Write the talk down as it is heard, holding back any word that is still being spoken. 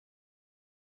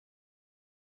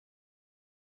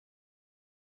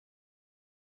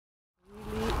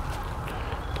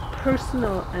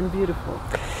personal and beautiful.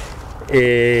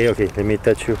 Okay, let me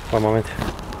touch you one moment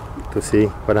to see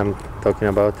what I'm talking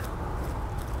about.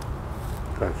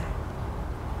 Okay.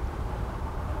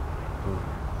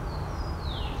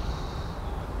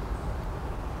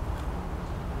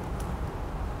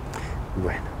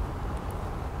 Bueno.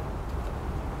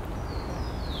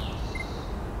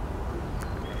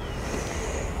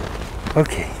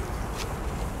 Okay.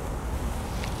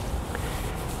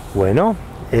 Bueno,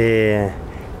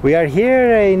 we are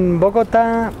here in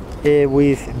Bogotá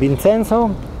with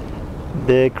Vincenzo,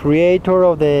 the creator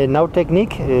of the Now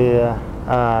technique, a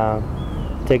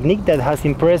technique that has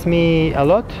impressed me a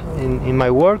lot in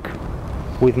my work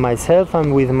with myself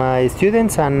and with my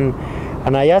students, and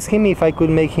I asked him if I could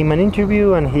make him an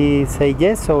interview, and he said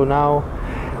yes. So now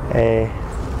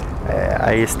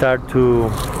I start to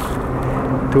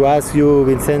ask you,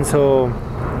 Vincenzo,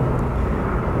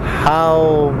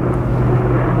 how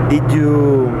did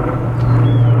you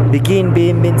begin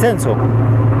being Vincenzo?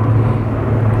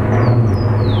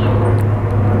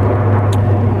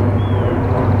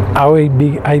 How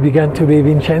I began to be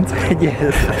Vincenzo?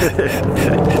 Yes.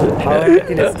 How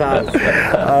everything started.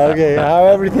 Okay, how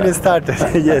everything started.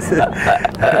 Yes.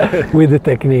 With the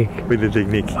technique. With the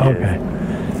technique. Okay. Yes.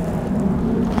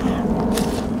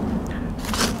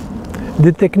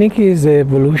 The technique is the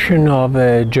evolution of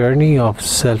a journey of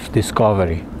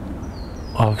self-discovery,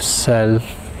 of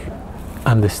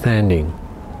self-understanding.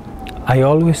 I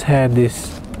always had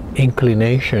this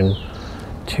inclination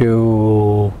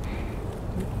to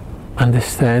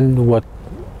understand what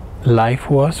life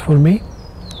was for me,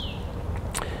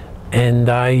 and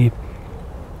I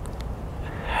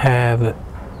have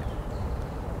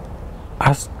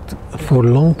asked for a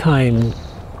long time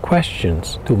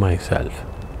questions to myself,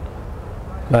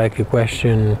 like a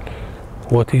question,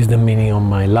 what is the meaning of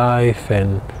my life,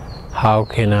 and how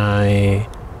can I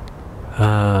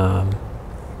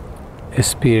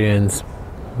experience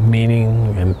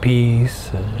meaning and peace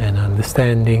and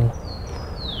understanding.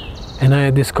 And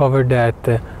I discovered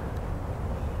that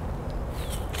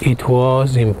it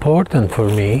was important for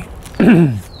me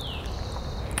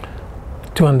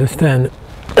to understand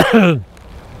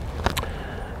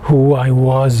who I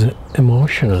was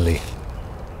emotionally,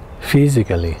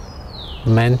 physically,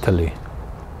 mentally,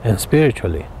 and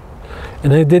spiritually.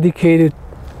 And I dedicated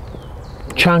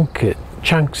chunks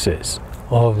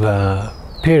of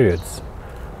periods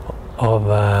of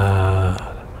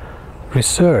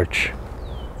research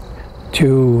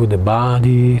to the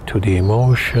body, to the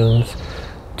emotions,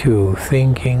 to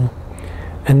thinking.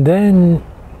 And then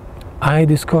I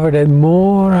discovered that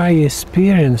more I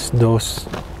experienced those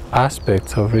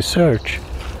aspects of research,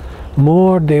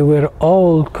 more they were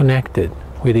all connected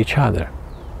with each other.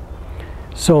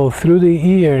 So through the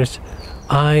years,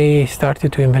 I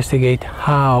started to investigate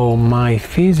how my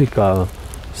physical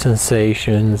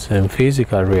sensations and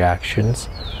physical reactions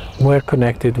were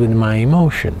connected with my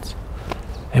emotions,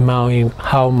 and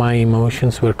how my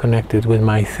emotions were connected with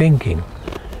my thinking,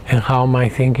 and how my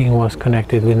thinking was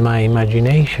connected with my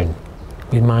imagination,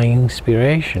 with my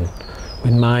inspiration,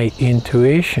 with my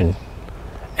intuition,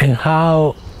 and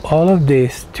how all of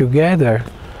this together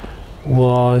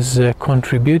was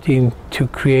contributing to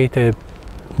create a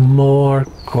more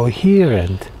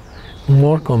coherent,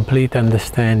 more complete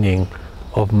understanding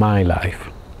of my life.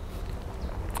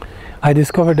 I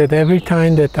discovered that every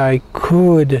time that I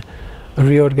could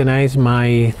reorganize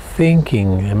my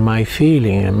thinking and my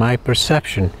feeling and my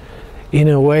perception in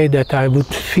a way that I would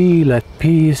feel at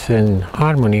peace and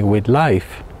harmony with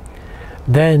life,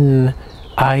 then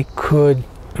I could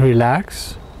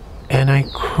relax and I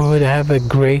could have a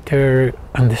greater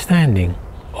understanding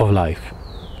of life.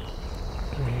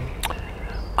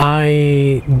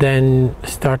 I then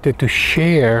started to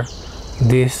share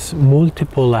this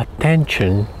multiple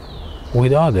attention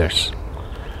with others.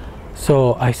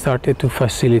 So I started to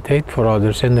facilitate for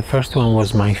others, and the first one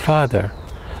was my father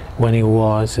when he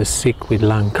was sick with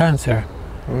lung cancer.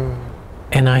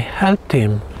 And I helped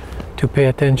him to pay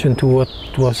attention to what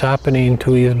was happening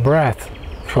to his breath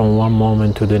from one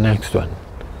moment to the next one.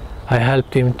 I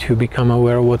helped him to become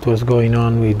aware of what was going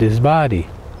on with his body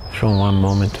from one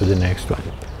moment to the next one,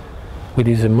 with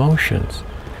his emotions,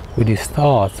 with his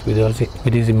thoughts,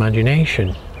 with his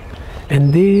imagination.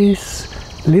 And this,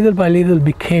 little by little,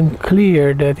 became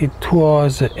clear that it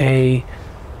was a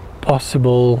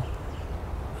possible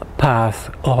path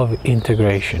of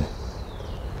integration.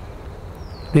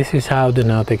 This is how the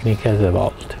Now technique has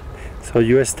evolved. So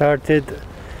you started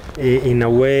in a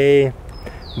way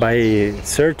by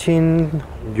searching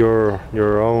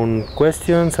your own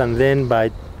questions, and then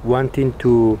by wanting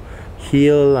to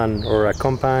heal and or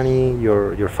accompany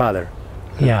your father.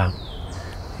 Yeah,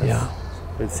 yeah.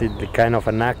 It's the kind of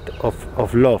an act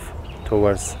of love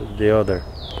towards the other.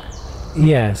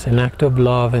 Yes, an act of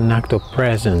love, an act of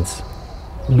presence.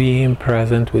 Being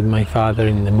present with my father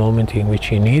in the moment in which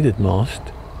he needed most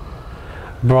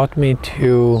brought me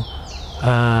to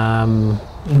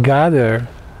gather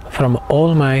from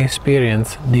all my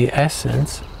experience the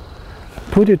essence,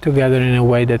 put it together in a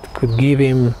way that could give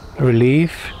him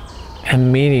relief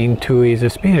and meaning to his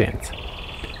experience.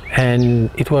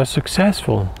 And it was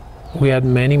successful. We had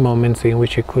many moments in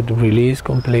which he could release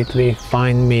completely,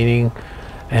 find meaning,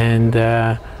 and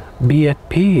be at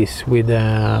peace with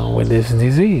this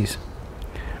disease.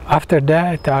 After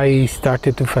that, I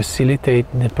started to facilitate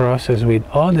the process with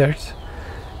others,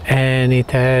 and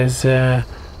it has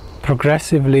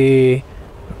progressively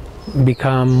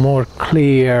become more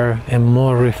clear and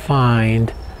more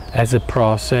refined as a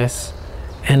process.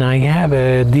 And I have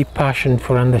a deep passion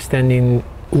for understanding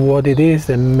what it is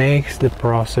that makes the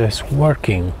process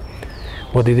working,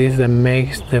 what it is that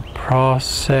makes the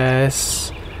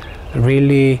process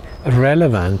really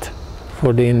relevant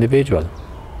for the individual.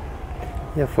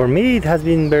 Yeah, for me it has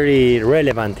been very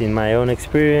relevant in my own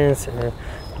experience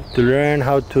to learn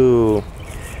how to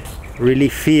really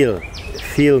feel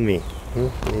me.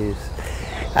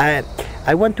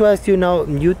 I want to ask you now,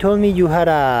 you told me you had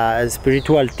a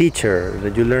spiritual teacher,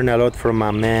 that you learned a lot from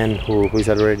a man who is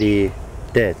already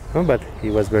dead, no? But he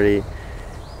was very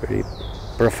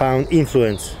profound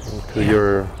influence into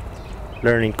your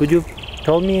learning. Could you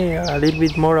tell me a little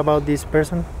bit more about this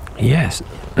person? Yes.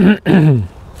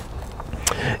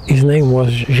 His name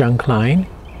was Jean Klein,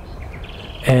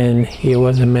 and he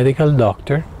was a medical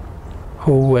doctor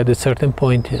who at a certain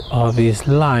point of his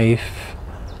life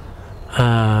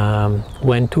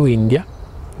went to India.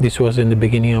 This was in the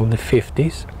beginning of the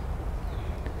 50s.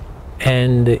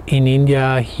 And in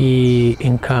India he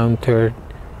encountered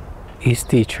his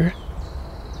teacher,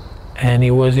 and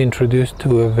he was introduced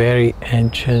to a very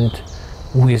ancient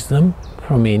wisdom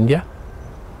from India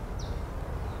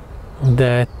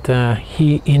that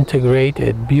he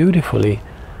integrated beautifully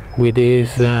with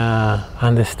his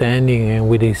understanding and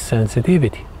with his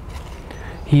sensitivity.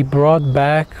 He brought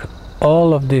back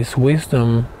all of this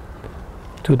wisdom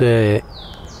to the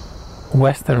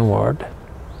Western world,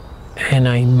 and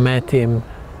I met him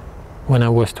when I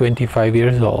was 25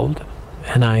 years old,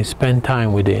 and I spent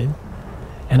time with him,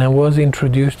 and I was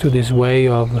introduced to this way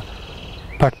of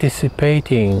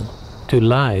participating to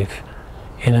life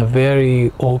in a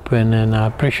very open and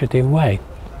appreciative way.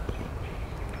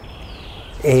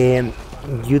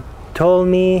 You told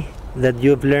me that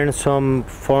you've learned some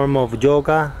form of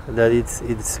yoga, that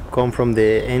it's come from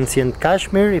the ancient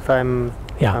Kashmir, if I'm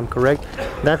correct.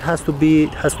 That has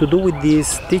to do with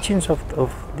these teachings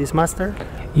of this master?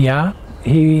 Yeah,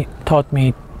 he taught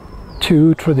me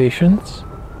two traditions.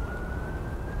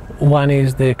 One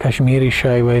is the Kashmiri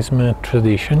Shaivism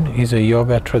tradition, is a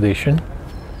yoga tradition,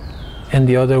 and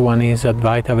the other one is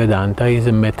Advaita Vedanta, is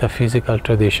a metaphysical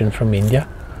tradition from India.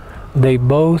 They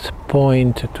both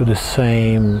point to the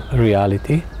same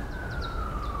reality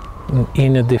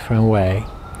in a different way.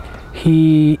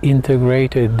 He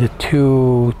integrated the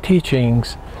two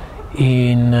teachings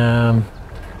in a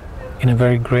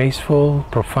very graceful,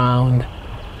 profound,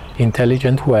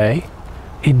 intelligent way.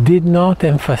 It did not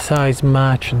emphasize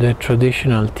much the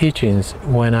traditional teachings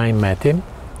when I met him.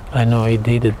 I know he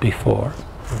did it before.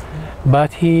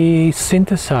 But he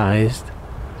synthesized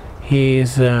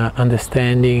his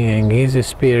understanding and his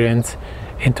experience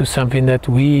into something that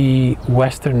we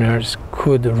Westerners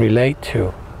could relate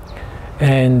to.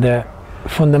 And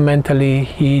fundamentally,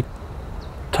 he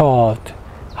taught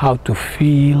how to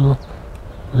feel,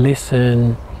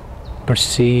 listen,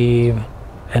 perceive,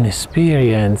 and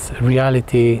experience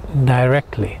reality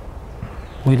directly,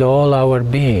 with all our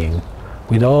being,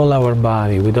 with all our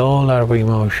body, with all our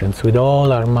emotions, with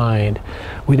all our mind,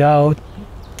 without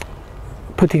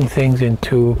putting things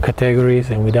into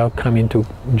categories and without coming to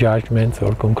judgments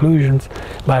or conclusions,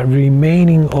 but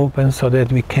remaining open so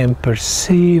that we can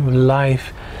perceive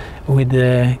life with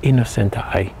the innocent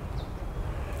eye.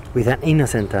 With an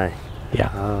innocent eye?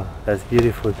 Yeah. Oh, that's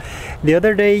beautiful. The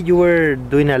other day you were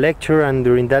doing a lecture, and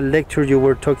during that lecture you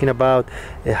were talking about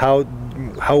how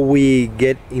we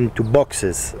get into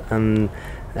boxes and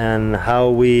how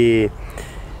we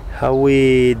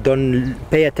don't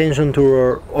pay attention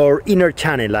to our inner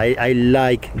channel. I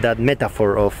like that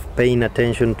metaphor of paying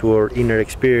attention to our inner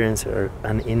experience or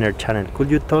an inner channel. Could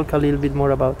you talk a little bit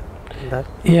more about that?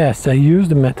 Yes, I use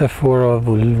the metaphor of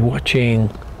watching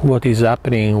what is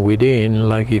happening within,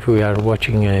 like if we are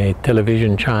watching a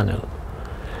television channel.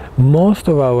 Most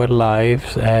of our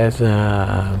lives as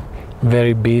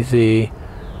very busy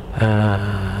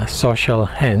social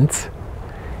hands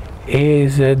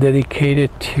is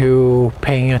dedicated to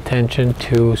paying attention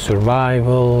to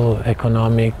survival,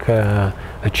 economic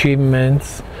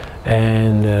achievements,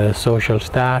 and social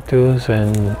status,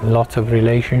 and lots of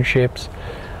relationships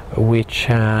which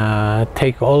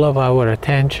take all of our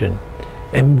attention,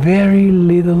 and very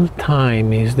little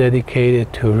time is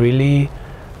dedicated to really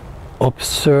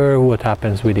observe what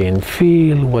happens within,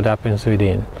 feel what happens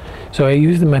within. So I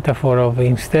use the metaphor of,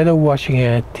 instead of watching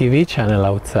a TV channel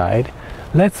outside,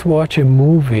 let's watch a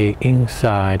movie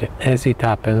inside as it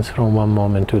happens from one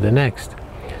moment to the next.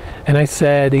 And I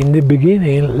said in the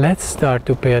beginning, let's start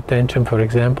to pay attention, for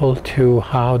example, to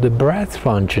how the breath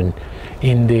function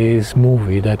in this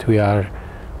movie that we are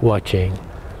watching.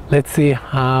 Let's see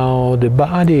how the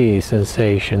body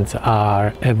sensations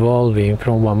are evolving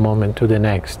from one moment to the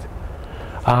next.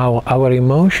 How our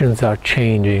emotions are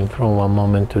changing from one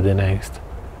moment to the next.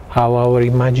 How our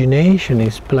imagination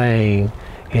is playing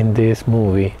in this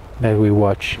movie that we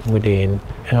watch within,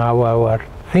 and how our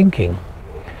thinking.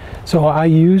 So I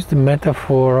use the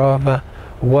metaphor of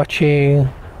watching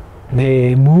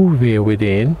the movie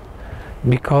within,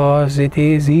 because it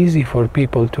is easy for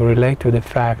people to relate to the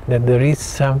fact that there is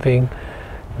something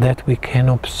that we can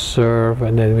observe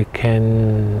and that we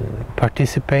can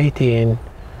participate in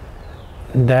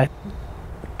that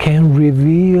can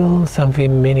reveal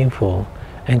something meaningful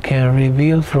and can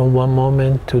reveal from one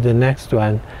moment to the next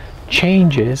one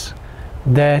changes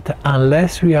that,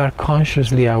 unless we are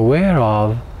consciously aware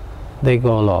of, they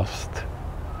go lost.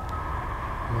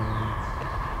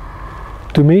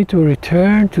 To me, to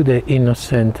return to the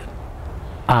innocent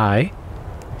eye,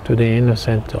 to the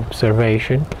innocent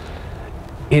observation,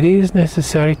 it is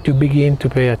necessary to begin to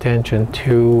pay attention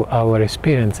to our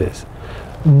experiences.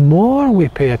 More we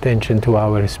pay attention to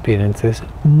our experiences,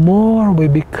 more we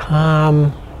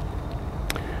become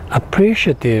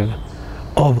appreciative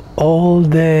of all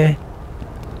the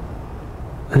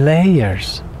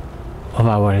layers of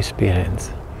our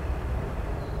experience.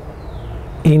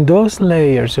 In those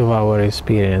layers of our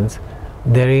experience,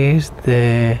 there is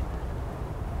the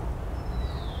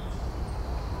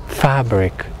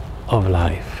fabric of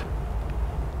life,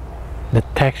 the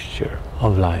texture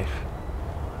of life.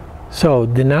 So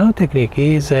the Now technique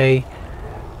is a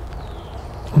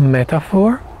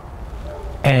metaphor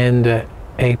and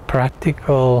a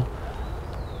practical,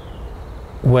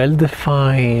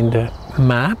 well-defined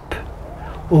map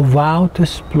of how to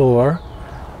explore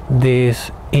this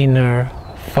inner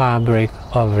fabric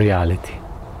of reality.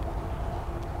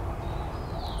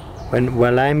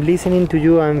 While I'm listening to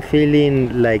you, I'm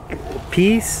feeling like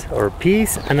peace,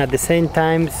 and at the same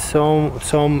time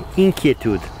some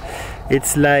inquietude.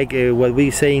 It's like what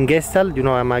we say in Gestalt. You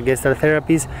know, I'm a Gestalt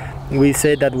therapist. We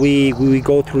say that we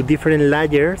go through different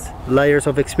layers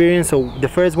of experience. So the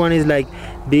first one is like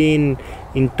being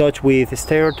in touch with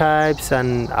stereotypes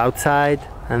and outside,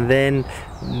 and then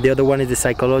the other one is the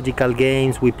psychological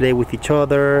games we play with each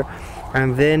other,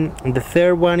 and then the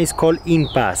third one is called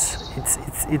impasse.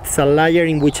 It's a layer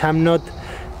in which I'm not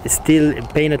still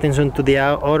paying attention to the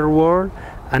outer world,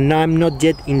 and now I'm not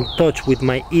yet in touch with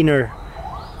my inner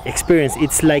experience.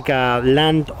 It's like a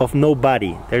land of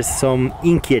nobody. There's some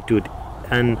inquietude,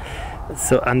 and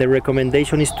the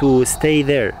recommendation is to stay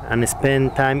there and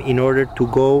spend time in order to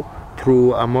go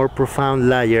through a more profound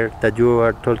layer that you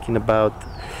are talking about.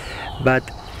 But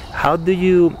how do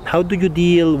you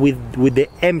deal with the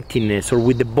emptiness or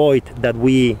with the void that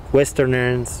we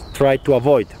Westerners try to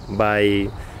avoid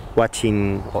by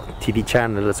watching TV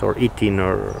channels or eating,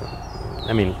 or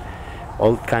I mean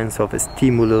all kinds of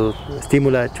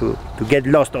stimuli to get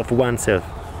lost of oneself?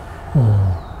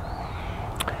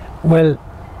 Well,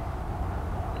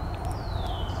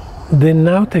 the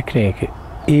Now technique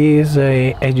is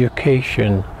an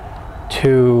education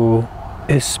to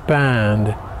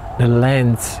expand the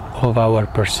lens of our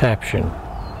perception.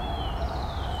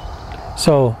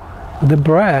 So the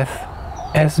breath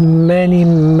has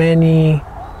many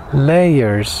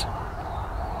layers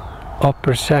of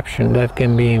perception that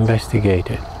can be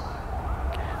investigated.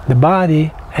 The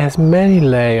body has many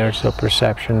layers of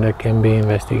perception that can be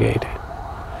investigated.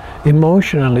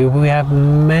 Emotionally, we have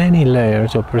many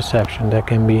layers of perception that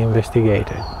can be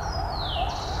investigated.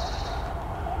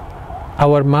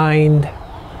 Our mind,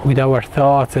 with our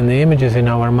thoughts and the images in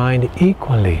our mind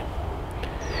equally.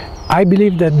 I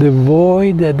believe that the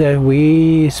void that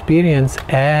we experience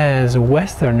as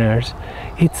Westerners,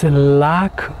 it's a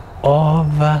lack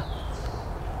of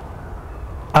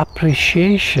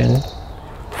appreciation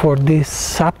for this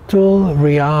subtle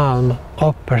realm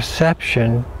of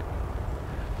perception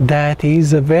that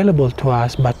is available to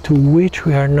us, but to which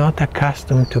we are not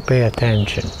accustomed to pay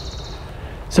attention.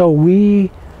 So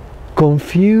we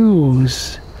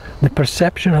confuse the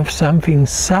perception of something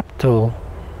subtle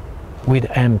with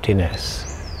emptiness,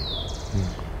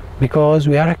 because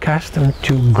we are accustomed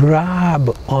to grab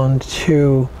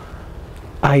onto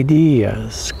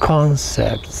ideas,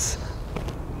 concepts,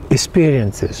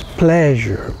 experiences,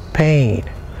 pleasure, pain,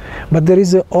 but there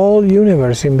is a whole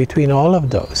universe in between all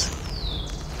of those.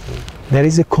 There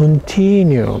is a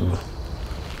continuum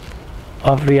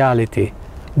of reality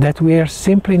that we are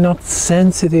simply not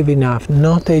sensitive enough,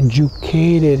 not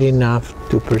educated enough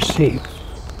to perceive.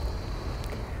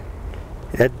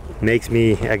 That makes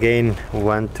me again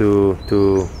want to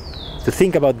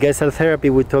think about Gestalt therapy.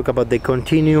 We talk about the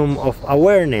continuum of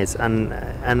awareness, and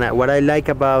what I like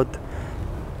about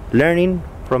learning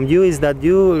from you is that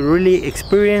you really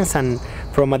experience, and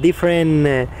from a different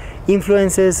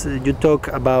influences, you talk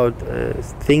about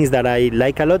things that I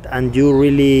like a lot, and you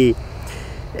really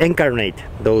incarnate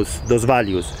those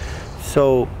values.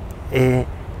 So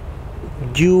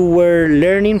you were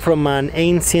learning from an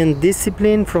ancient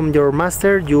discipline from your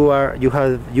master. You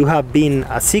have been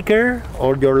a seeker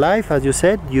all your life, as you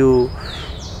said. You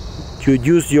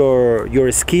use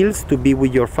your skills to be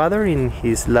with your father in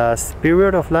his last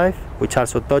period of life, which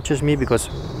also touches me because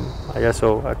I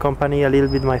also accompany a little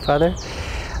bit my father.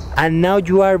 And now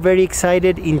you are very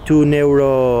excited into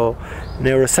neuroscience,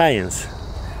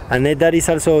 and that is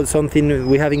also something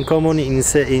we have in common in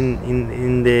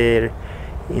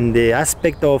the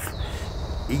aspect of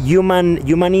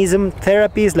humanism.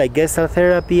 Therapies like Gestalt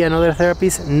therapy and other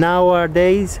therapies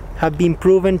nowadays have been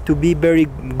proven to be very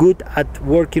good at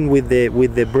working with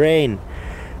the brain.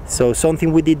 So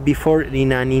something we did before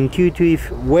in an intuitive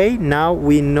way, now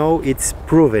we know it's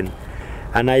proven.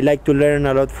 And I like to learn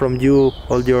a lot from you,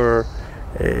 all your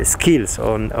skills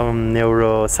on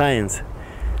neuroscience.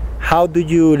 How do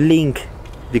you link,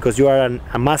 because you are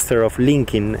a master of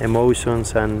linking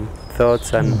emotions and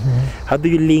thoughts, and how do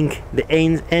you link the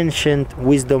ancient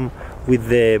wisdom with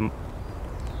the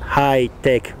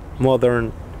high-tech,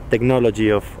 modern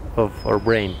technology of our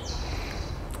brain?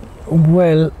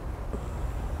 Well,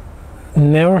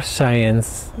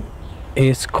 neuroscience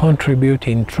is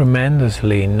contributing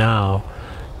tremendously now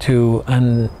to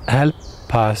help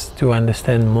us to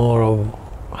understand more of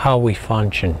how we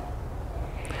function.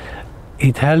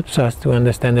 It helps us to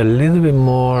understand a little bit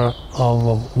more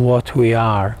of what we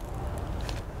are,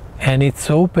 and it's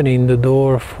opening the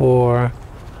door for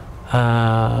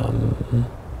a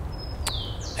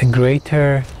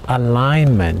greater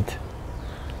alignment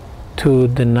to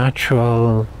the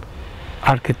natural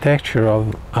architecture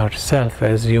of ourselves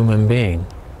as human beings.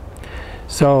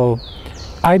 So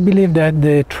I believe that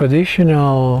the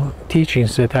traditional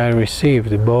teachings that I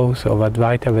received, both of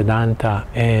Advaita Vedanta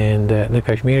and the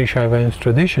Kashmiri Shaiva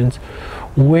traditions,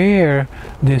 were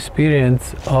the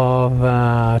experience of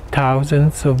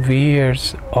thousands of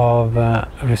years of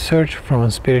research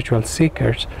from spiritual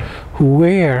seekers who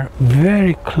were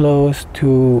very close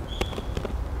to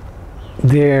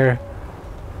their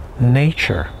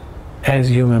nature as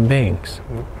human beings.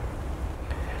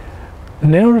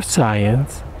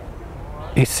 Neuroscience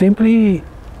is simply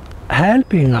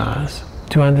helping us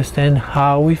to understand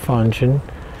how we function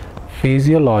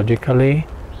physiologically,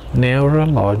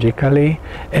 neurologically,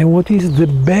 and what is the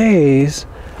base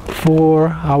for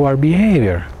our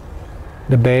behavior,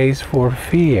 the base for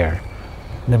fear,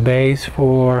 the base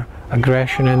for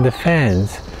aggression and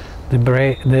defense, the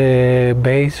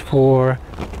base for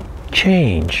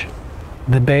change,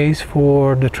 the base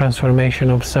for the transformation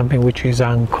of something which is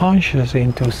unconscious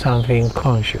into something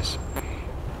conscious.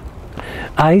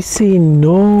 I see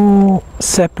no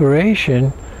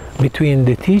separation between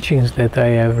the teachings that I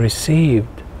have received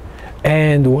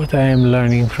and what I am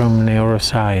learning from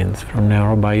neuroscience, from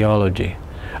neurobiology.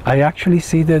 I actually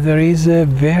see that there is a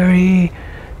very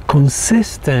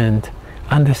consistent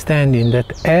understanding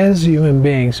that as human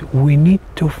beings we need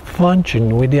to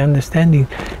function with the understanding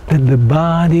that the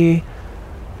body,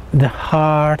 the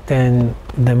heart and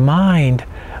the mind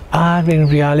are in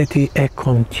reality a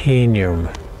continuum,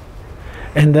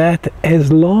 and that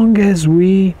as long as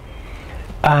we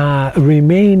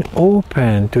remain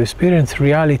open to experience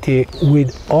reality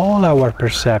with all our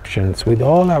perceptions, with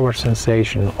all our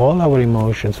sensations, all our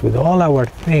emotions, with all our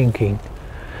thinking,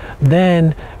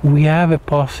 then we have a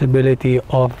possibility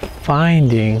of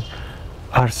finding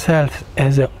ourselves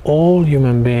as a whole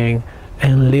human being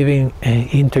and living an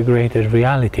integrated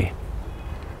reality.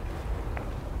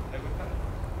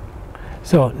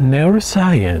 So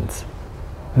neuroscience,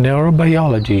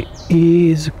 neurobiology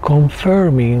is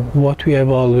confirming what we have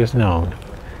always known,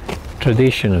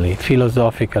 traditionally,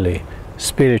 philosophically,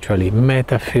 spiritually,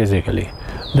 metaphysically,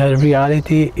 that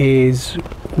reality is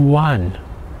one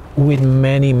with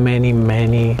many, many,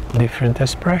 many different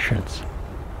expressions.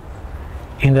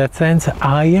 In that sense,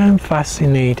 I am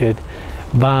fascinated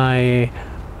by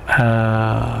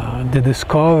the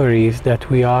discoveries that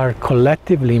we are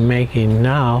collectively making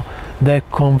now that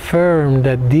confirm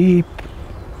that deep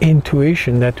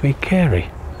intuition that we carry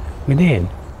within.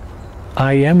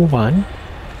 I am one,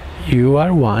 you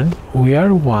are one, we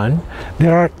are one.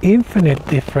 There are infinite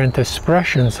different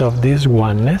expressions of this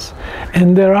oneness,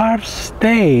 and there are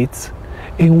states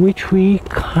in which we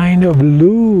kind of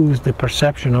lose the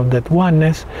perception of that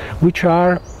oneness, which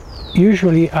are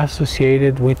usually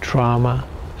associated with trauma,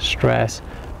 stress,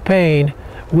 pain,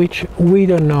 which we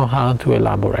don't know how to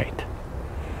elaborate.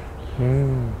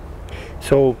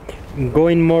 So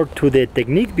going more to the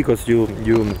technique, because you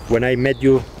when I met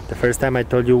you the first time, I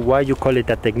told you why you call it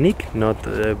a technique, not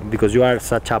because you are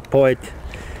such a poet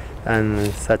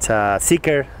and such a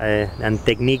seeker, and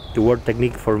technique, the word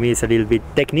technique for me is a little bit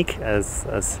technique, as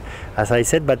I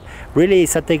said, but really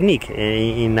it's a technique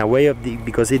in a way of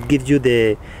because it gives you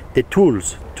the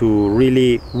tools to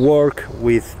really work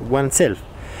with oneself.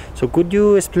 So could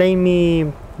you explain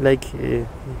me, like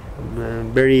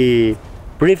very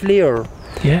briefly, or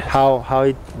yes, how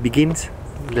it begins,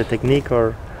 the technique?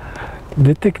 Or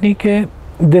the technique,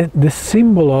 the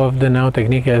symbol of the now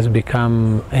technique has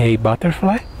become a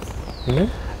butterfly.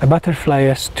 A butterfly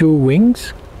has two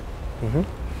wings,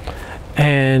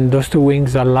 and those two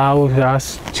wings allow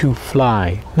us to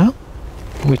fly, no?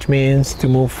 Which means to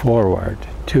move forward,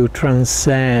 to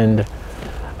transcend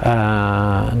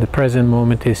the present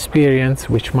moment experience,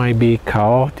 which might be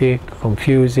chaotic,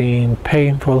 confusing,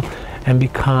 painful, and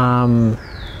become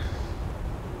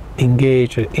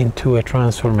engaged into a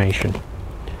transformation.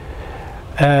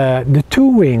 The two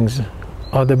wings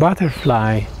of the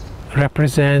butterfly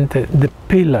represent the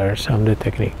pillars of the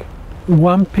technique.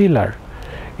 One pillar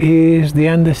is the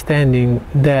understanding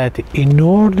that in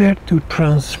order to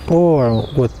transform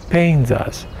what pains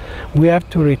us, we have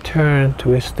to return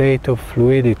to a state of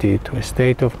fluidity, to a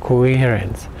state of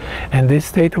coherence. And this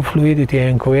state of fluidity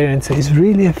and coherence is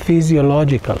really a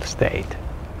physiological state.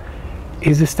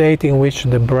 It's a state in which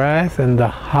the breath and the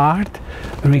heart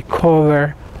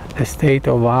recover a state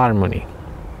of harmony.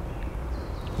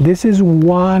 This is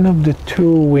one of the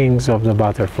two wings of the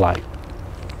butterfly.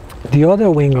 The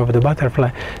other wing of the butterfly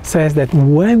says that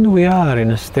when we are in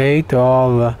a state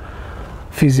of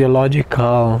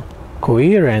physiological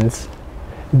coherence,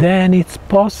 then it's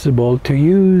possible to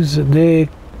use the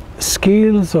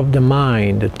skills of the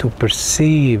mind to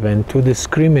perceive and to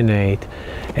discriminate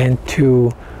and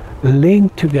to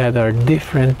link together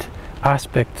different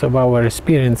aspects of our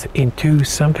experience into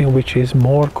something which is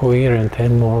more coherent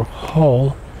and more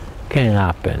whole can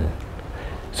happen.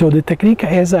 So the technique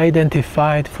has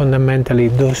identified fundamentally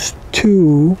those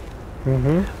two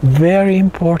very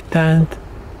important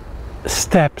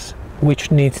steps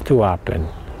which needs to happen.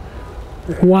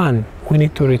 One, we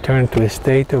need to return to a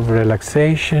state of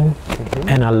relaxation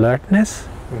and alertness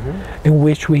in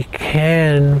which we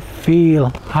can feel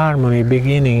harmony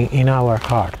beginning in our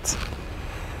hearts.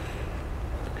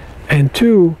 And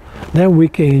two, then we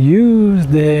can use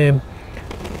the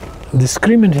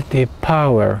discriminative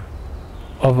power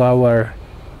of our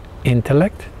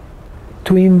intellect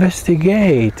to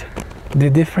investigate the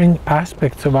different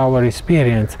aspects of our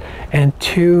experience and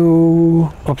to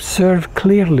observe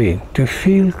clearly, to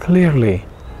feel clearly,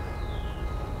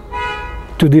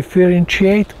 to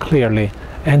differentiate clearly,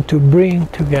 and to bring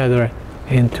together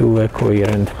into a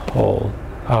coherent whole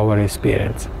our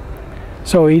experience.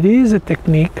 So it is a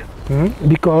technique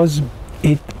because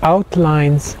it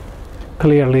outlines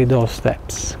clearly those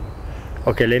steps.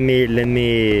 Okay, let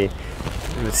me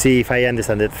see if I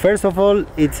understand it. First of all,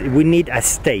 we need a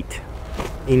state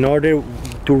in order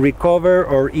to recover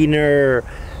our inner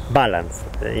balance,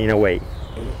 in a way,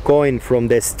 going from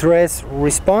the stress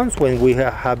response when we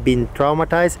have been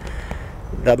traumatized,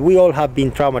 that we all have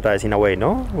been traumatized in a way,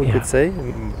 no? We could say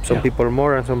some people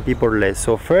more and some people less.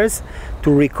 So first,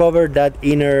 to recover that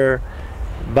inner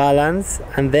balance,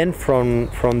 and then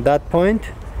from that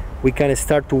point we can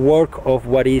start to work of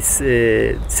what is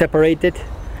separated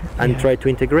and try to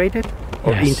integrate it,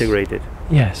 or integrate it.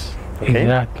 Yes,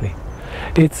 exactly.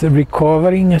 It's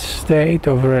recovering a state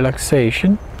of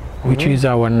relaxation, which is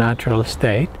our natural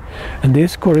state, and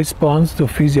this corresponds to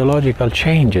physiological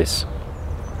changes.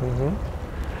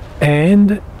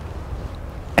 And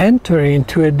enter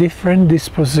into a different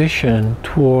disposition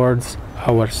towards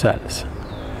ourselves.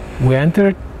 We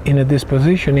enter in a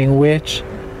disposition in which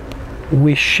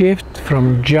we shift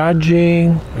from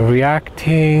judging,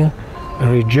 reacting,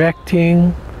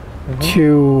 rejecting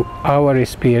to our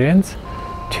experience,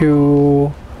 to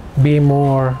be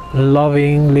more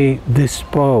lovingly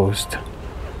disposed.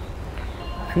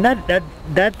 And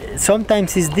that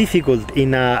sometimes is difficult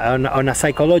in on a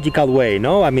psychological way,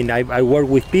 no? I mean, I work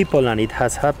with people, and it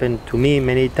has happened to me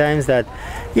many times that,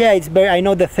 yeah, it's very. I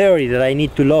know the theory that I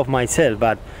need to love myself,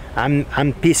 but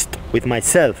I'm pissed with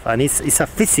myself, and it's a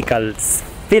physical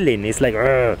feeling. It's like,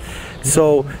 ugh.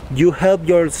 So you help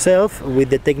yourself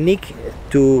with the technique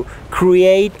to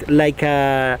create like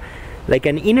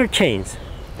an inner change.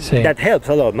 Sí. That helps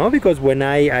a lot, no? Because when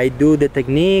I do the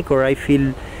technique, or I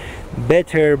feel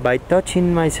better by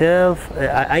touching myself,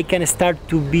 I can start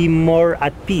to be more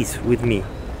at peace with me.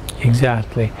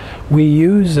 Exactly. We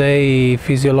use a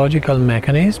physiological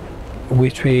mechanism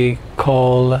which we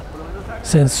call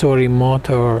sensory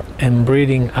motor and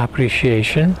breathing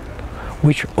appreciation,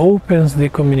 which opens the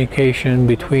communication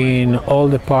between all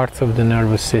the parts of the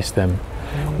nervous system.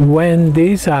 When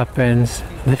this happens,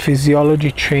 the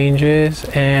physiology changes,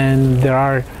 and there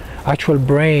are actual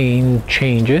brain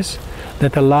changes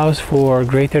that allows for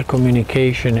greater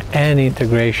communication and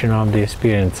integration of the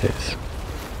experiences.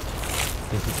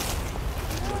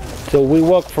 So we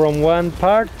walk from one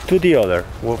part to the other,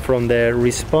 from the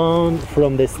response,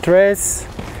 from the stress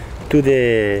to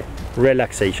the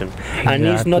relaxation. Exactly. And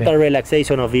it's not a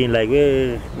relaxation of being like,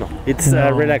 no, it's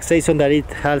a relaxation that it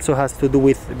also has to do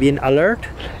with being alert.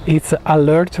 It's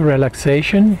alert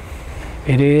relaxation.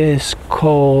 It is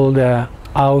called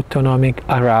autonomic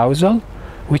arousal,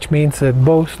 which means that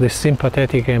both the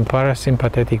sympathetic and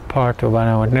parasympathetic part of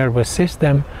our nervous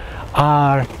system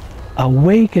are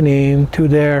awakening to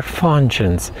their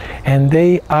functions, and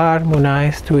they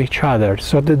harmonize to each other,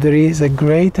 so that there is a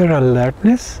greater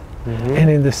alertness, and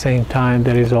in the same time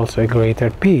there is also a greater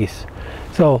peace.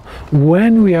 So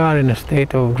when we are in a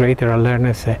state of greater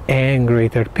alertness and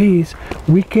greater peace,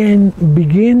 we can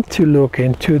begin to look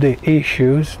into the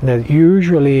issues that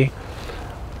usually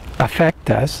affect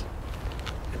us,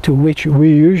 to which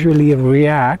we usually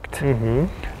react,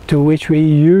 to which we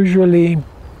usually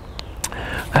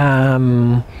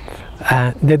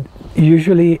that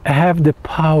usually have the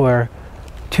power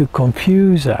to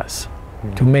confuse us,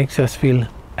 to make us feel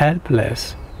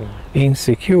helpless,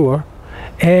 insecure,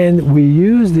 and we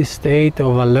use this state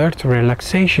of alert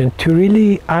relaxation to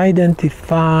really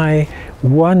identify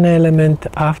one element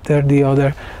after the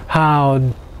other, how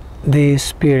the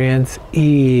experience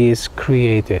is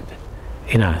created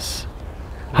in us,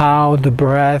 how the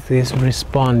breath is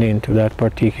responding to that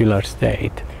particular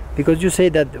state. Because you say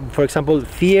that, for example,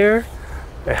 fear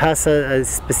has a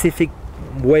specific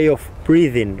way of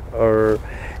breathing, or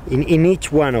in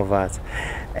each one of us.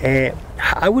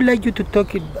 I would like you to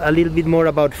talk a little bit more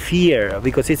about fear,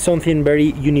 because it's something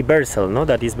very universal, no?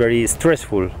 That is very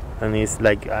stressful, and it's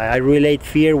like I relate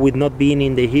fear with not being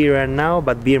in the here and now,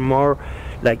 but being more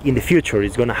like in the future.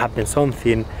 It's going to happen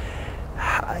something.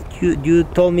 You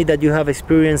told me that you have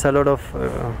experienced a lot of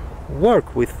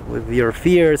work with your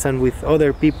fears and with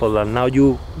other people, and now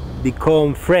you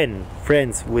become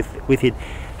friends with it.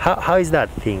 How is that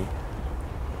thing?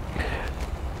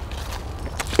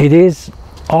 It is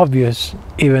obvious,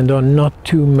 even though not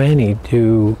too many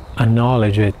do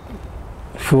acknowledge it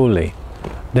fully,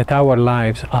 that our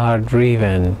lives are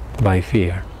driven by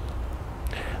fear.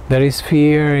 There is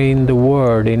fear in the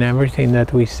world, in everything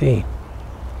that we see.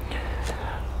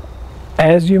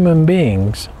 As human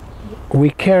beings,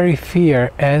 we carry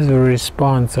fear as a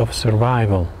response of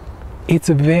survival. It's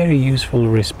a very useful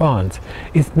response.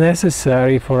 It's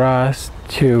necessary for us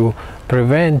to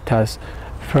prevent us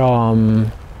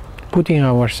from putting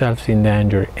ourselves in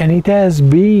danger, and it has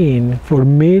been for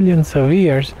millions of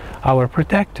years our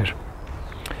protector.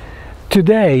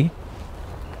 Today,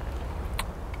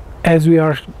 as we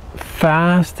are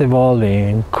fast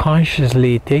evolving,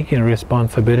 consciously taking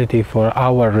responsibility for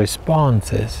our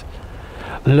responses,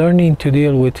 learning to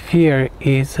deal with fear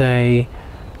is a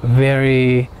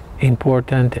very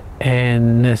important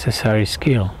and necessary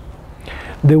skill.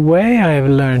 The way I've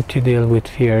learned to deal with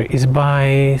fear is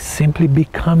by simply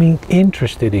becoming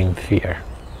interested in fear.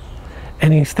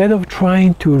 And instead of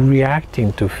trying to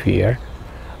reacting to fear,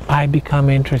 I become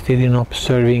interested in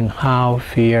observing how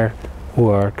fear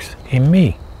works in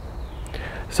me.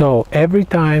 So every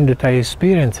time that I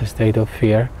experience a state of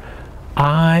fear,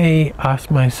 I ask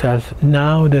myself,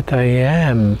 now that I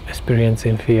am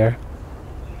experiencing fear,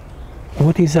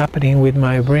 what is happening with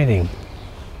my breathing?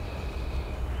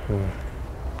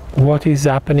 What is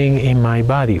happening in my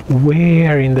body?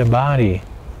 Where in the body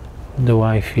do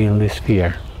I feel this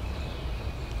fear?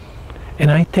 And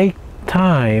I take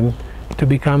time to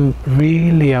become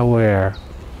really aware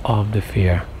of the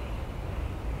fear.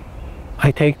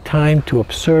 I take time to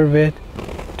observe it,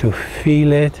 to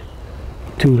feel it,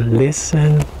 to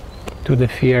listen to the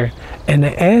fear. And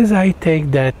as I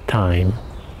take that time,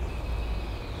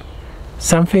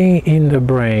 something in the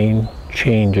brain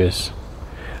changes.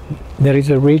 There is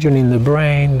a region in the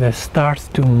brain that starts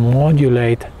to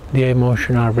modulate the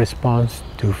emotional response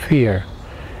to fear.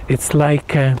 It's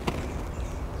like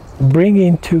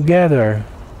bringing together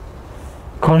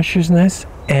consciousness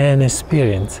and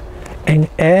experience. And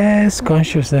as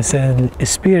consciousness and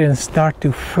experience start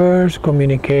to first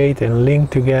communicate and link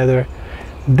together,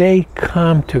 they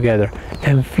come together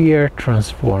and fear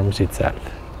transforms itself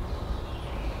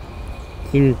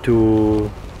into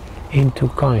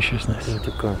consciousness.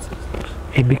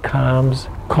 It becomes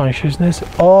consciousness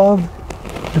of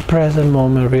the present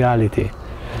moment reality.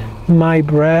 My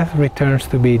breath returns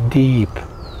to be deep,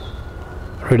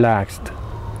 relaxed.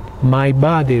 My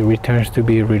body returns to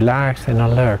be relaxed and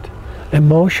alert.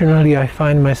 Emotionally, I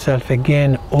find myself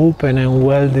again open and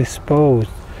well disposed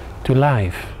to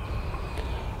life.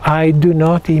 I do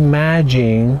not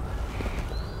imagine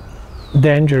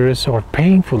dangerous or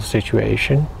painful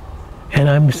situation, and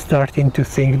I'm starting to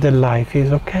think that life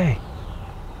is okay.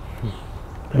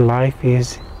 Life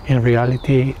is in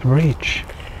reality rich.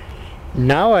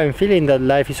 Now I'm feeling that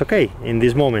life is okay in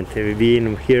this moment.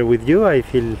 Being here with you, I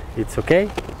feel it's okay.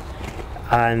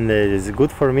 And it's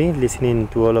good for me listening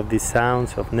to all of these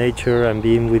sounds of nature and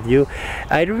being with you.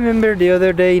 I remember the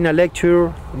other day in a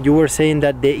lecture you were saying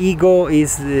that the ego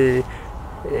is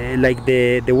like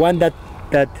the one that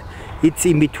it's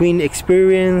in between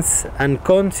experience and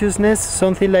consciousness,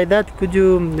 something like that. Could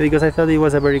you, because I thought it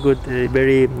was a very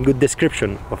good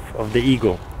description of the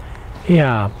ego.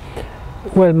 Yeah,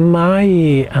 well,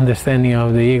 my understanding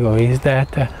of the ego is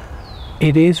that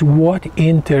it is what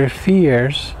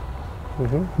interferes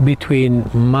between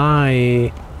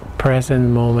my present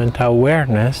moment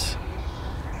awareness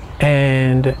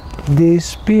and the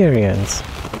experience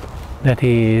that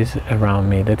is around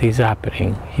me, that is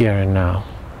happening here and now.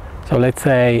 So let's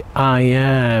say I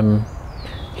am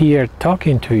here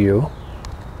talking to you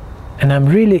and I'm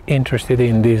really interested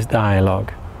in this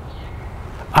dialogue.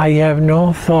 I have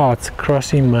no thoughts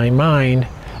crossing my mind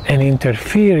and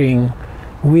interfering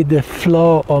with the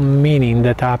flow of meaning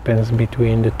that happens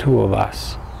between the two of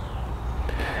us.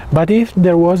 But if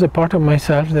there was a part of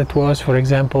myself that was, for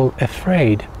example,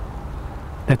 afraid,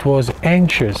 that was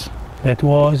anxious, that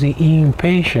was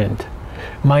impatient,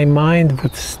 my mind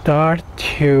would start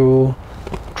to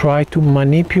try to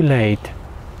manipulate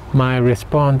my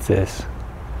responses,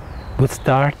 would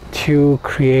start to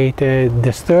create a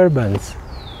disturbance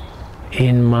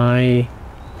in my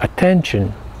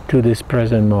attention to this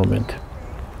present moment.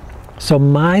 So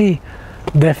my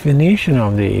definition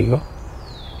of the ego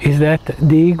is that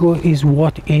the ego is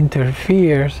what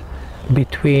interferes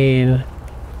between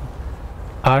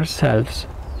ourselves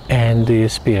and the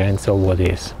experience of what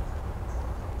is.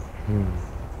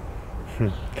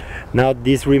 Now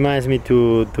this reminds me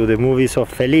to the movies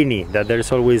of Fellini, that there's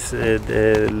always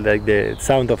like the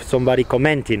sound of somebody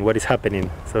commenting what is happening.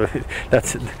 So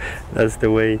that's the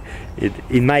way it,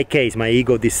 in my case, my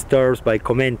ego disturbs by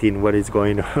commenting what is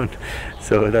going on.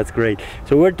 So that's great.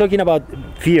 So we're talking about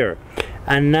fear,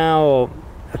 and now,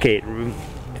 okay,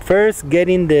 first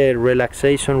getting the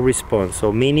relaxation response,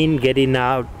 so meaning getting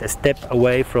out a step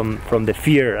away from the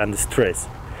fear and the stress.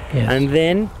 Yes. And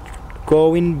then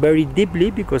going very deeply,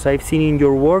 because I've seen in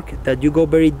your work that you go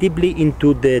very deeply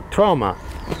into the trauma.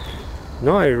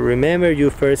 No, I remember you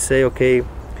first say, okay,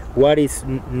 what is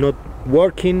not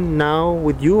working now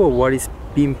with you, or what is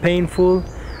being painful,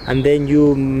 and then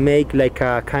you make like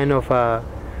a kind of a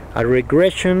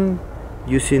regression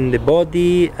using the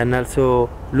body, and also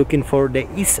looking for the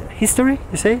history,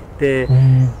 you say, the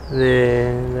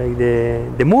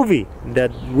movie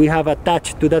that we have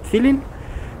attached to that feeling.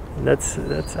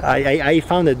 I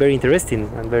found it very interesting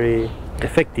and very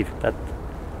effective. That,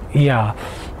 yeah,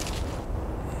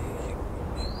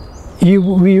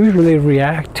 we usually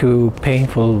react to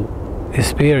painful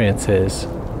experiences,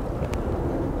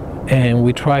 and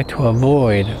we try to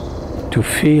avoid to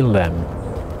feel them.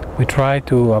 We try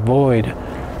to avoid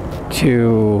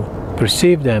to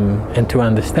perceive them and to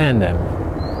understand them.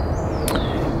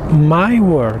 My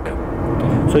work.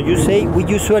 So you say we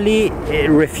usually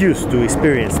refuse to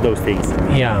experience those things.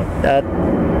 Yeah.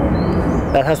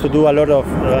 That has to do a lot of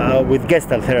with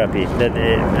Gestalt therapy. That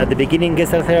at the beginning,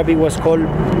 Gestalt therapy was called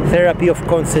therapy of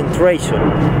concentration,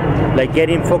 like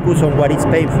getting focus on what is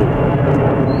painful.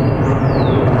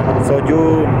 So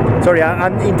Sorry,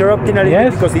 I'm interrupting a little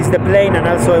bit because it's the plane, and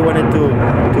also I wanted to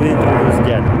introduce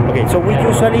Jan. Okay, so we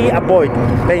usually avoid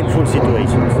painful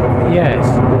situations. Yes.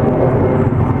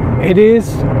 It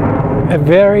is a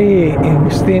very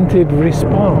instinctive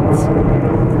response.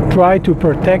 Try to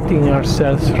protecting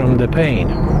ourselves from the pain.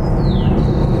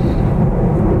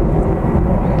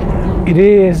 It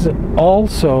is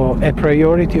also a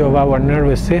priority of our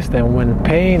nervous system when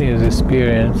pain is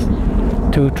experienced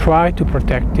to try to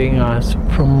protecting us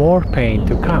from more pain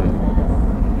to come.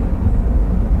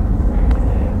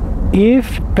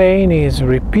 If pain is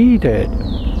repeated,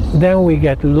 then we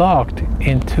get locked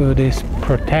into this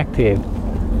protective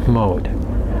mode.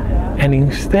 And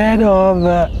instead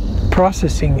of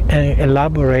processing and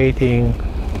elaborating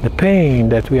the pain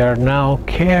that we are now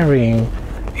carrying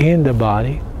in the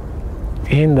body,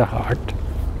 in the heart,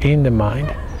 in the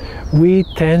mind, we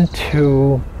tend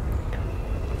to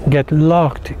get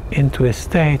locked into a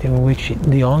state in which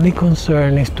the only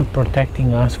concern is to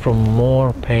protecting us from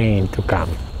more pain to come.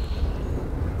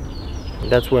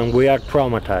 That's when we are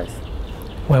traumatized.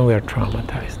 When we are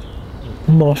traumatized.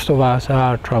 Most of us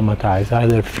are traumatized,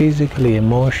 either physically,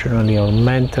 emotionally, or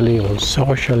mentally, or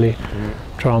socially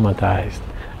traumatized.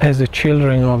 As the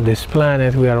children of this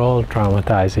planet, we are all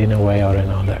traumatized in a way or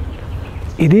another.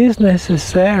 It is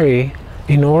necessary,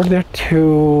 in order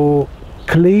to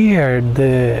clear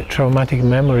the traumatic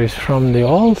memories from the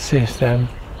old system,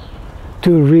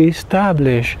 to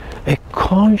reestablish a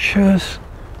conscious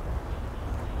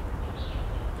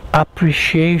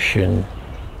appreciation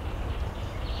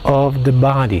of the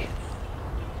body,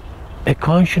 a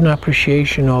conscious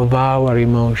appreciation of our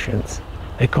emotions,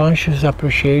 a conscious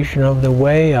appreciation of the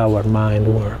way our mind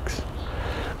works.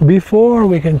 Before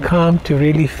we can come to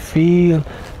really feel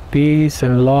peace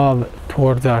and love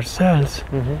towards ourselves,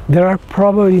 there are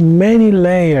probably many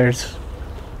layers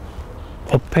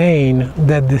of pain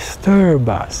that disturb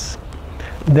us,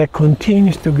 that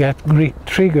continues to get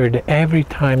triggered every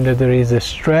time that there is a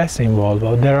stress involved,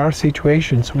 or there are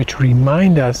situations which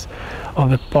remind us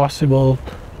of a possible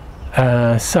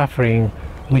suffering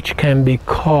which can be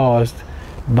caused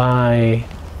by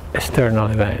external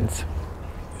events.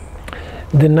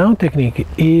 The Now technique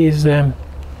is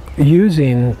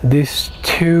using these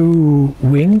two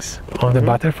wings of the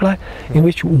butterfly, in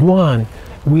which one,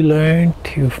 we learn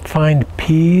to find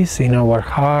peace in our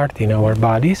heart, in our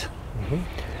bodies,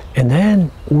 and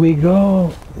then we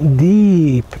go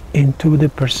deep into the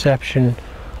perception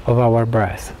of our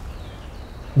breath,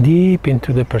 deep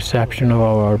into the perception of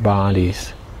our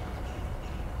bodies,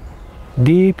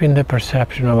 deep in the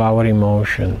perception of our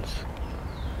emotions,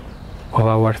 of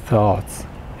our thoughts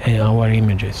and our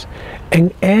images.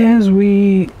 And as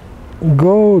we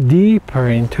go deeper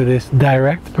into this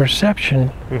direct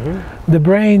perception, the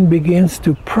brain begins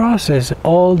to process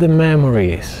all the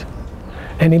memories,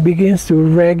 and it begins to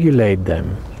regulate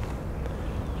them.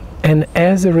 And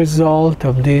as a result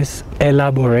of this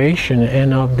elaboration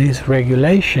and of this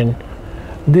regulation,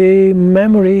 the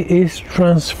memory is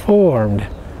transformed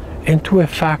into a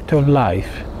fact of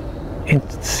life.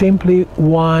 It's simply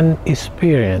one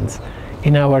experience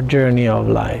in our journey of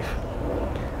life.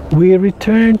 We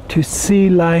return to see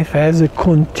life as a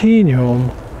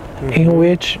continuum in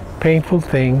which painful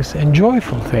things and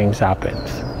joyful things happen.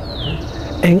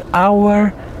 And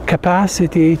our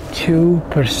capacity to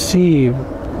perceive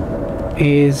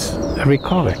is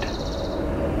recovered.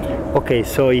 Okay,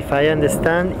 so if I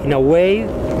understand, in a way,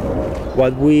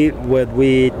 what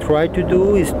we try to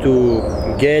do is to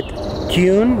get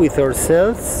tuned with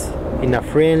ourselves in a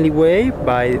friendly way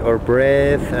by our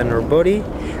breath and our body,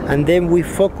 and then we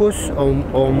focus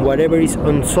on whatever is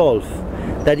unsolved,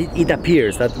 that it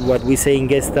appears, that what we say in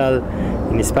Gestalt,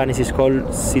 in Spanish is called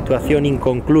situación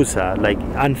inconclusa, like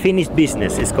unfinished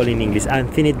business is called in English,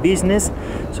 unfinished business.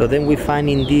 So then we find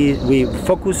we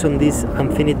focus on this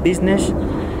unfinished business,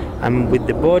 and with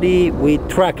the body we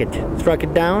track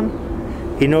it down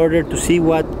in order to see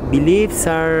what beliefs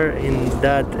are in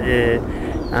that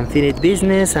unfinished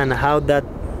business and how that,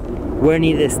 when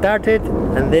it started,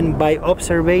 and then by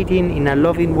observing in a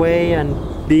loving way and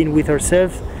being with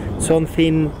ourselves,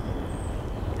 something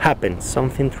happens,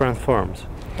 something transforms.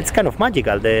 It's kind of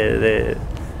magical.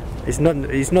 It's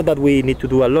not that we need to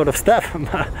do a lot of stuff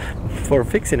for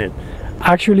fixing it.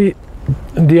 Actually,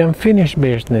 the unfinished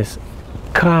business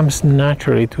comes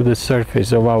naturally to the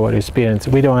surface of our experience.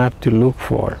 We don't have to look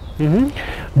for.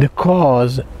 The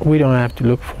cause we don't have to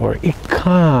look for. It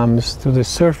comes to the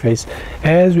surface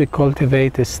as we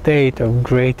cultivate a state of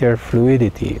greater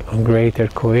fluidity, of greater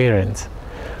coherence.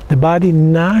 The body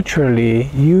naturally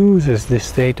uses this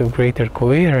state of greater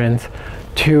coherence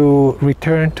to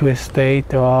return to a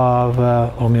state of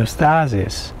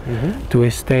homeostasis, to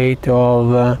a state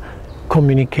of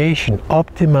communication,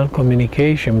 optimal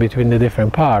communication between the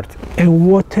different parts. And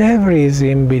whatever is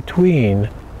in between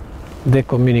the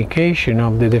communication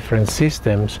of the different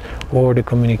systems or the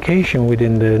communication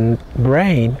within the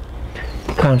brain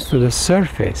comes to the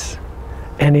surface,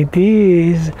 and it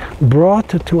is brought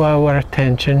to our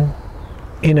attention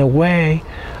in a way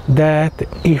that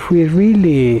if we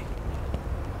really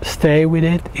stay with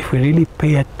it, if we really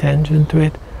pay attention to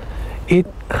it, it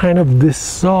kind of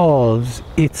dissolves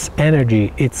its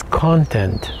energy, its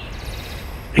content,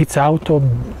 its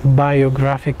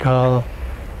autobiographical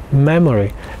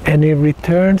memory, and it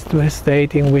returns to a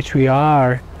state in which we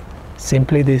are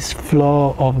simply this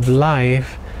flow of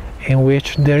life in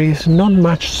which there is not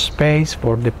much space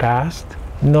for the past,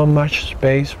 not much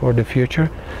space for the future.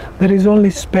 There is only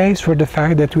space for the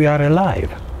fact that we are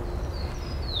alive.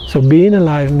 So being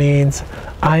alive means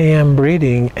I am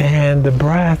breathing, and the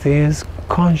breath is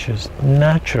conscious,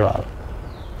 natural,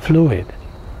 fluid.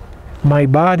 My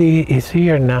body is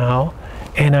here now,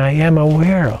 and I am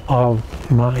aware of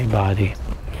my body.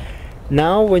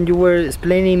 Now, when you were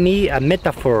explaining me, a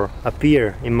metaphor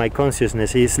appeared in my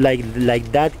consciousness. It's like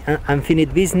that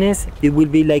unfinished business. It will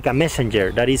be like a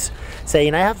messenger that is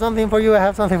saying, I have something for you, I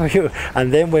have something for you.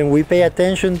 And then when we pay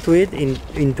attention to it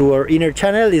into our inner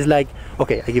channel, it's like,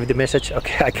 okay, I give the message,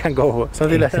 okay, I can go.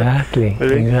 Something like that.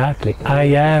 Exactly. I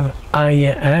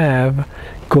have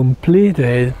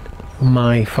completed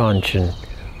my function.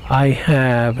 I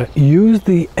have used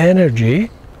the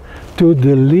energy to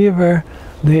deliver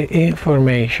the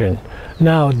information.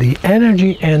 Now the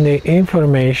energy and the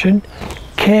information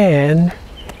can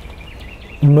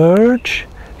merge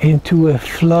into a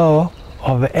flow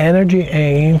of energy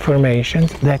and information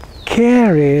that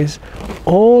carries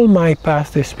all my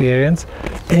past experience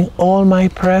and all my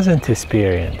present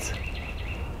experience.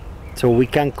 So we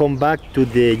can come back to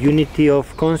the unity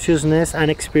of consciousness and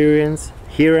experience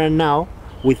here and now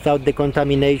without the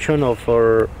contamination of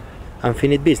our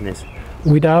unfinished business.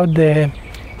 Without the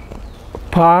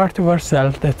part of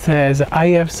ourselves that says, I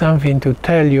have something to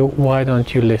tell you, why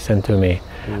don't you listen to me?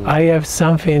 I have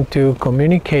something to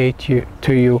communicate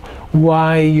to you,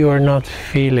 why you are not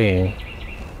feeling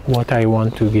what I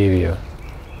want to give you.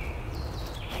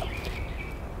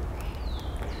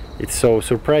 It's so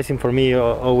surprising for me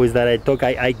always that I talk,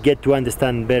 I get to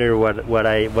understand better what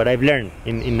I've learned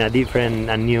in a different,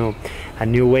 a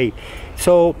new way.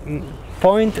 So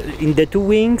point in the two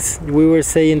wings, we were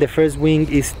saying the first wing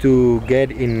is to get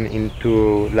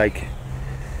into like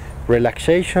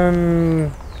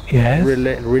relaxation, yes,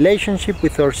 relationship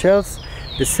with ourselves.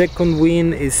 The second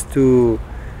wing is to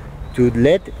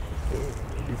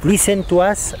listen to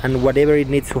us, and whatever it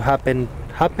needs to happen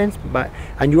happens.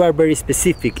 And you are very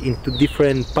specific into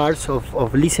different parts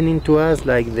of listening to us,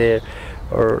 like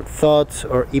or thoughts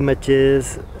or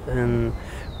images and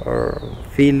or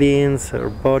feelings or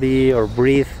body or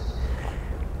breathe,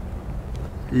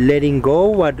 letting go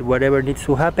whatever needs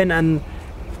to happen. And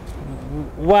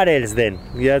what else then?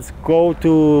 Just go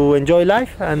to enjoy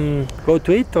life and go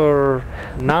to it, or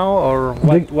now, or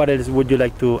what else would you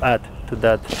like to add to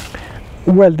that?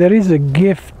 Well, there is a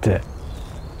gift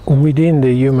within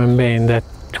the human being that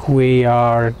we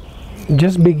are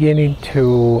just beginning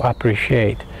to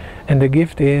appreciate, and the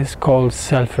gift is called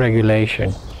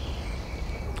self-regulation.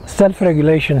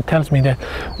 Self-regulation tells me that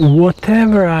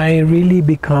whatever I really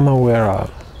become aware of,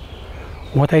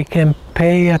 what I can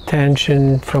pay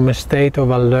attention from a state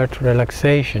of alert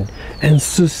relaxation and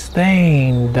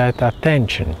sustain that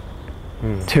attention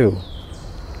to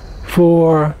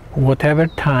for whatever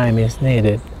time is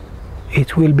needed,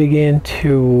 it will begin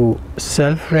to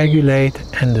self-regulate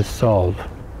and dissolve.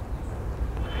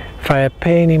 If I have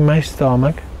pain in my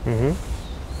stomach,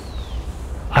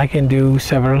 I can do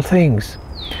several things.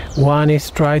 One is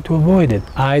try to avoid it.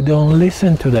 I don't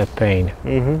listen to that pain.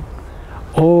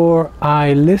 Or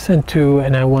I listen to,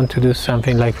 and I want to do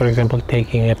something like, for example,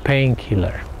 taking a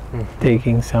painkiller,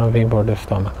 taking something for the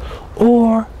stomach.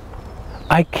 Or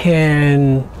I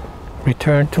can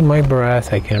return to my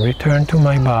breath, I can return to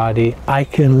my body, I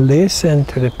can listen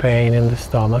to the pain in the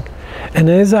stomach. And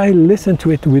as I listen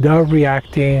to it without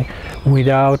reacting,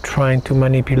 without trying to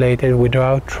manipulate it,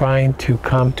 without trying to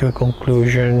come to a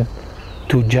conclusion,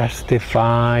 to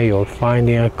justify or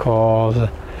finding a cause,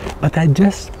 but I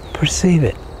just perceive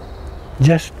it,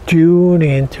 just tune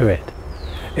into it.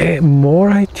 More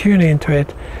I tune into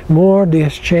it, more the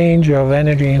exchange of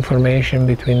energy information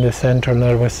between the central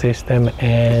nervous system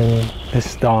and the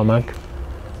stomach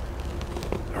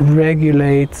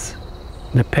regulates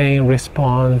the pain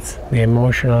response, the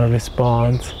emotional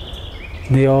response,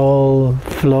 the whole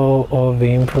flow of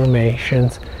the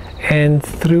informations, and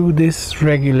through this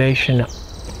regulation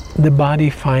the body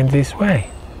finds its way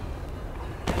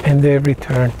and they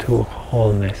return to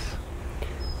wholeness.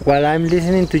 While I'm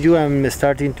listening to you, I'm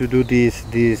starting to do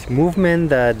this movement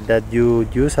that you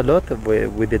use a lot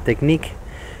with the technique.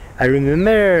 I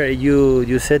remember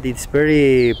you said it's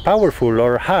very powerful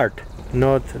or hard,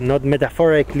 not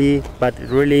metaphorically, but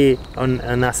really on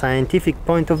a scientific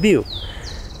point of view.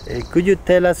 Could you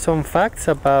tell us some facts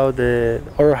about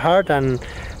our heart and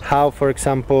how, for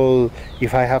example,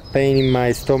 if I have pain in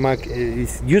my stomach,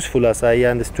 it's useful, as I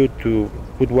understood, to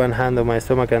put one hand on my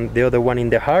stomach and the other one in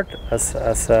the heart as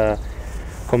a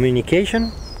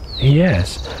communication?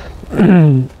 Yes.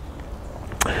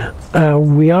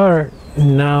 We are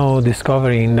now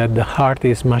discovering that the heart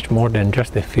is much more than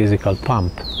just a physical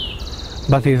pump,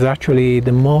 but is actually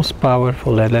the most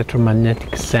powerful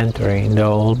electromagnetic center in the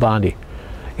whole body.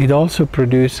 It also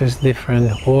produces different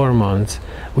hormones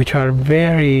which are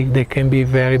they can be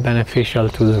very beneficial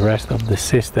to the rest of the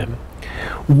system.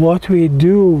 What we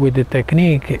do with the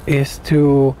technique is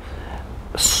to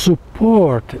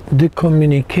support the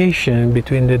communication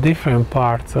between the different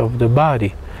parts of the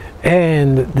body,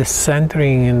 and the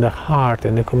centering in the heart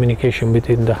and the communication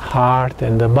between the heart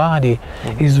and the body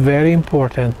is very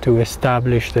important to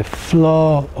establish the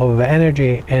flow of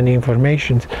energy and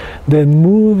information that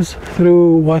moves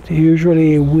through what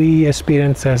usually we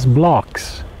experience as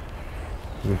blocks,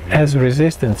 as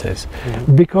resistances.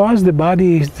 Because the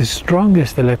body is the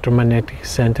strongest electromagnetic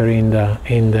center in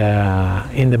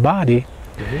the body,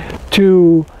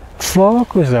 to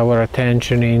focus our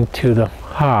attention into the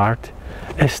heart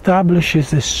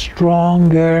establishes a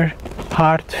stronger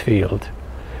heart field,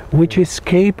 which is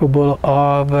capable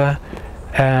of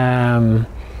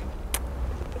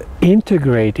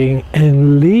integrating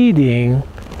and leading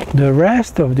the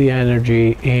rest of the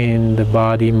energy in the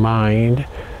body-mind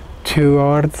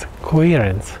towards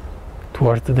coherence,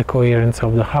 towards the coherence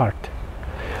of the heart.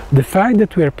 The fact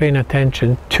that we are paying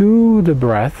attention to the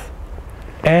breath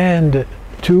and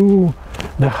to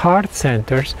the heart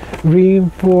centers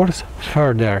reinforce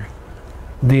further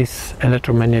this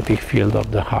electromagnetic field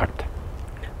of the heart.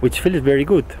 Which feels very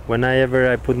good.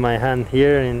 Whenever I put my hand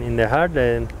here in the heart,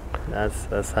 and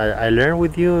as I learn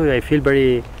with you, I feel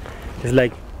very, it's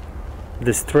like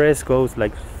the stress goes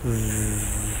like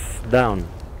down.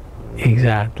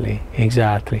 Exactly,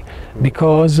 exactly.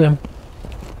 Because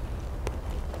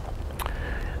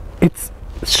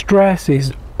stress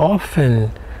is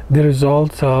often the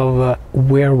result of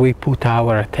where we put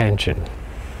our attention.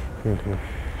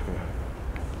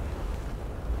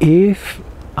 If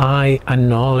I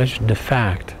acknowledge the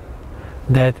fact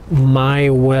that my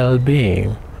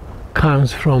well-being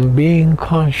comes from being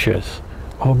conscious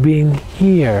of being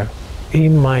here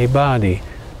in my body,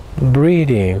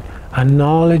 breathing,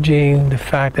 acknowledging the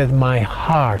fact that my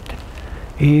heart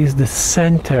is the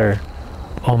center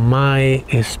of my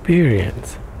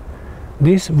experience,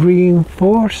 this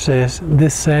reinforces the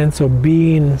sense of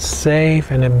being safe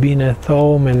and of being at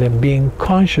home and of being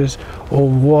conscious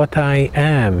of what I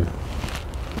am.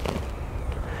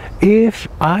 If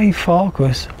I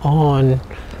focus on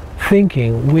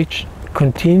thinking, which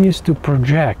continues to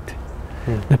project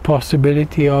the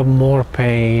possibility of more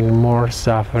pain, more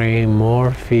suffering,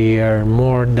 more fear,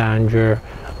 more danger,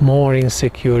 more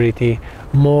insecurity,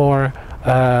 more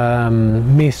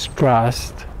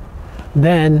mistrust,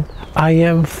 then I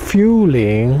am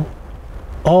fueling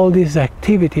all this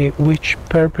activity which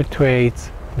perpetuates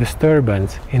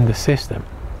disturbance in the system.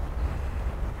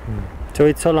 So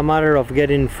it's all a matter of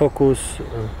getting focus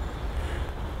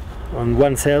on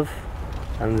oneself,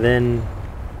 and then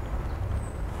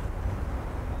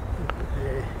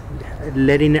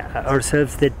letting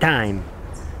ourselves the time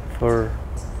for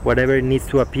whatever needs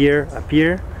to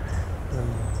appear.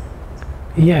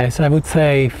 Yes, I would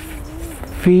say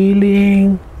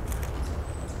feeling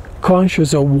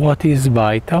conscious of what is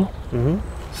vital.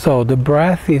 So the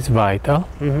breath is vital,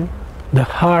 the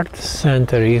heart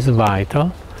center is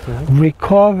vital,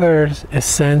 recovers a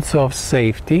sense of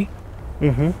safety,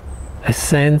 a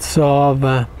sense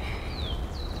of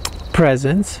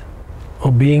presence,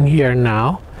 of being here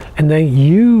now, and then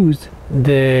use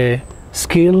the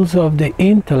skills of the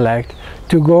intellect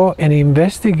to go and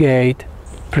investigate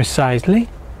precisely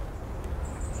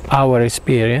our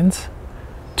experience,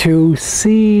 to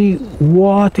see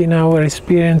what in our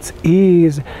experience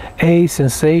is a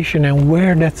sensation and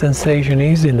where that sensation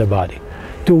is in the body,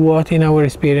 to what in our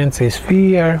experience is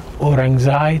fear or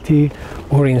anxiety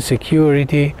or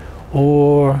insecurity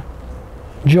or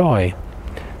joy,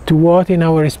 to what in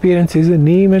our experience is an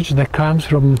image that comes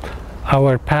from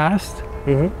our past,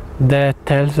 that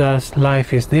tells us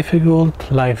life is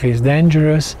difficult, life is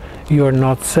dangerous, you're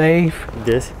not safe.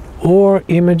 Yes. Or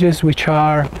images which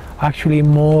are actually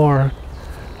more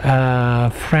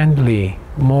friendly,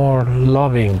 more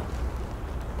loving,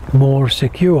 more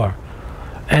secure,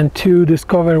 and to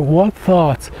discover what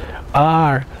thoughts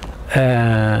are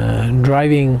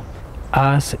driving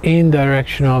us in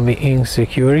direction of the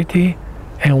insecurity,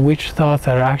 and which thoughts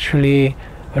are actually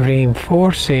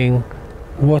reinforcing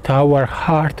what our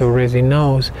heart already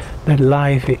knows, that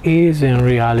life is in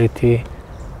reality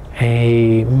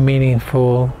a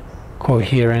meaningful,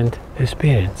 coherent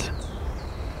experience.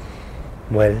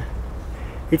 Well,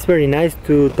 it's very nice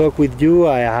to talk with you.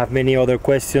 I have many other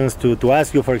questions to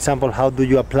ask you. For example, how do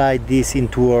you apply this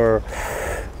into our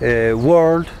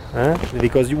world?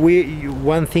 Because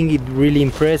one thing it really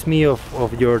impressed me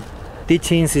of your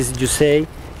teachings is you say,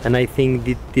 and I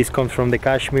think this comes from the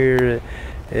Kashmir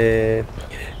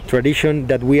tradition,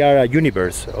 that we are a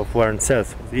universe of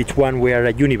ourselves. Each one we are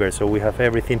a universe, so we have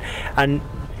everything. And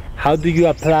how do you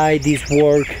apply this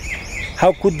work?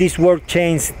 How could this work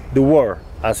change the world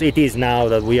as it is now,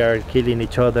 that we are killing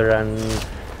each other and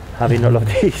having all of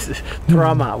this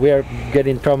trauma? We are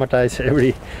getting traumatized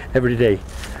every day.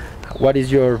 What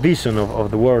is your vision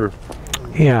of the world?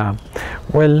 Yeah,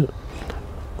 well,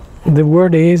 the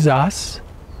world is us,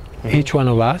 each one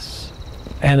of us,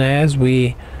 and as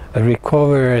we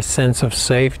recover a sense of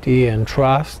safety and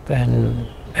trust, and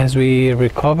as we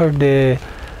recover the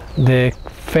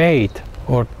faith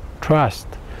or trust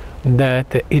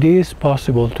that it is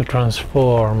possible to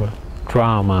transform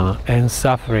trauma and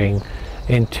suffering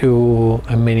into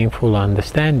a meaningful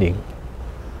understanding,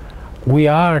 we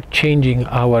are changing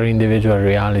our individual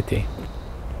reality.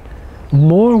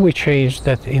 More we change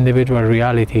that individual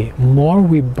reality, more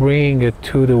we bring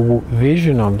to the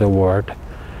vision of the world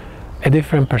a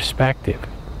different perspective.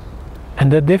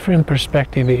 And that different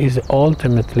perspective is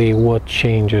ultimately what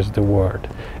changes the world.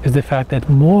 Is the fact that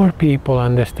more people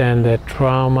understand that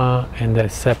trauma and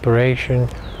that separation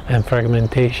and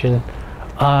fragmentation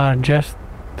are just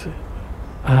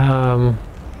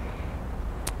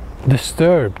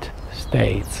disturbed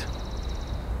states,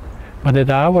 but that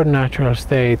our natural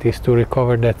state is to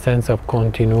recover that sense of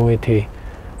continuity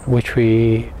which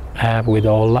we have with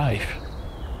all life.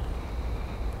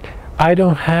 I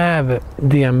don't have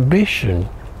the ambition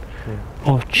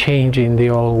of changing the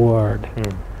whole world.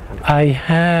 I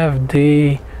have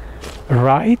the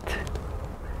right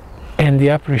and the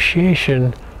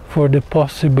appreciation for the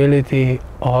possibility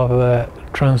of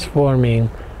transforming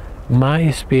my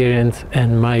experience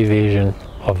and my vision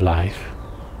of life.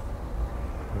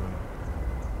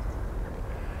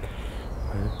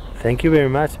 Thank you very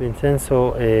much,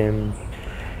 Vincenzo.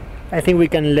 I think we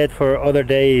can let for other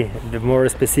day the more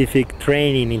specific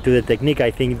training into the technique.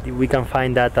 I think we can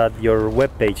find that at your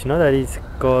webpage, no? That is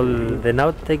called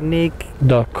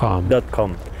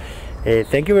thenautechnique.com.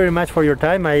 Thank you very much for your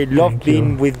time. I love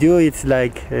being with you. It's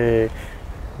like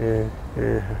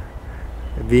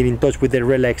being in touch with the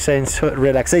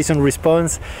relaxation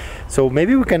response. So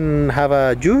maybe we can have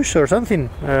a juice or something.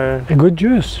 A good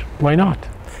juice, why not?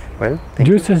 Well,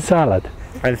 juice and salad.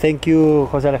 And thank you,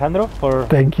 Jose Alejandro, for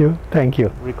thank you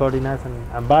recording us,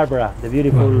 and Barbara, the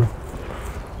beautiful,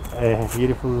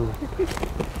 beautiful.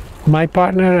 My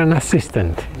partner and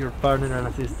assistant. Your partner and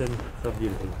assistant, so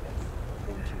beautiful.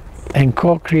 And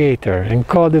co-creator and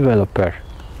co-developer.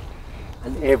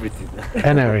 And everything.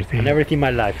 And everything. And everything in my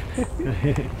life.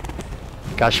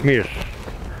 Kashmir.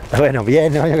 Bueno,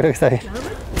 bien, ¿no? Yo creo que está bien.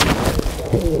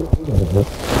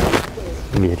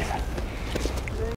 Bien.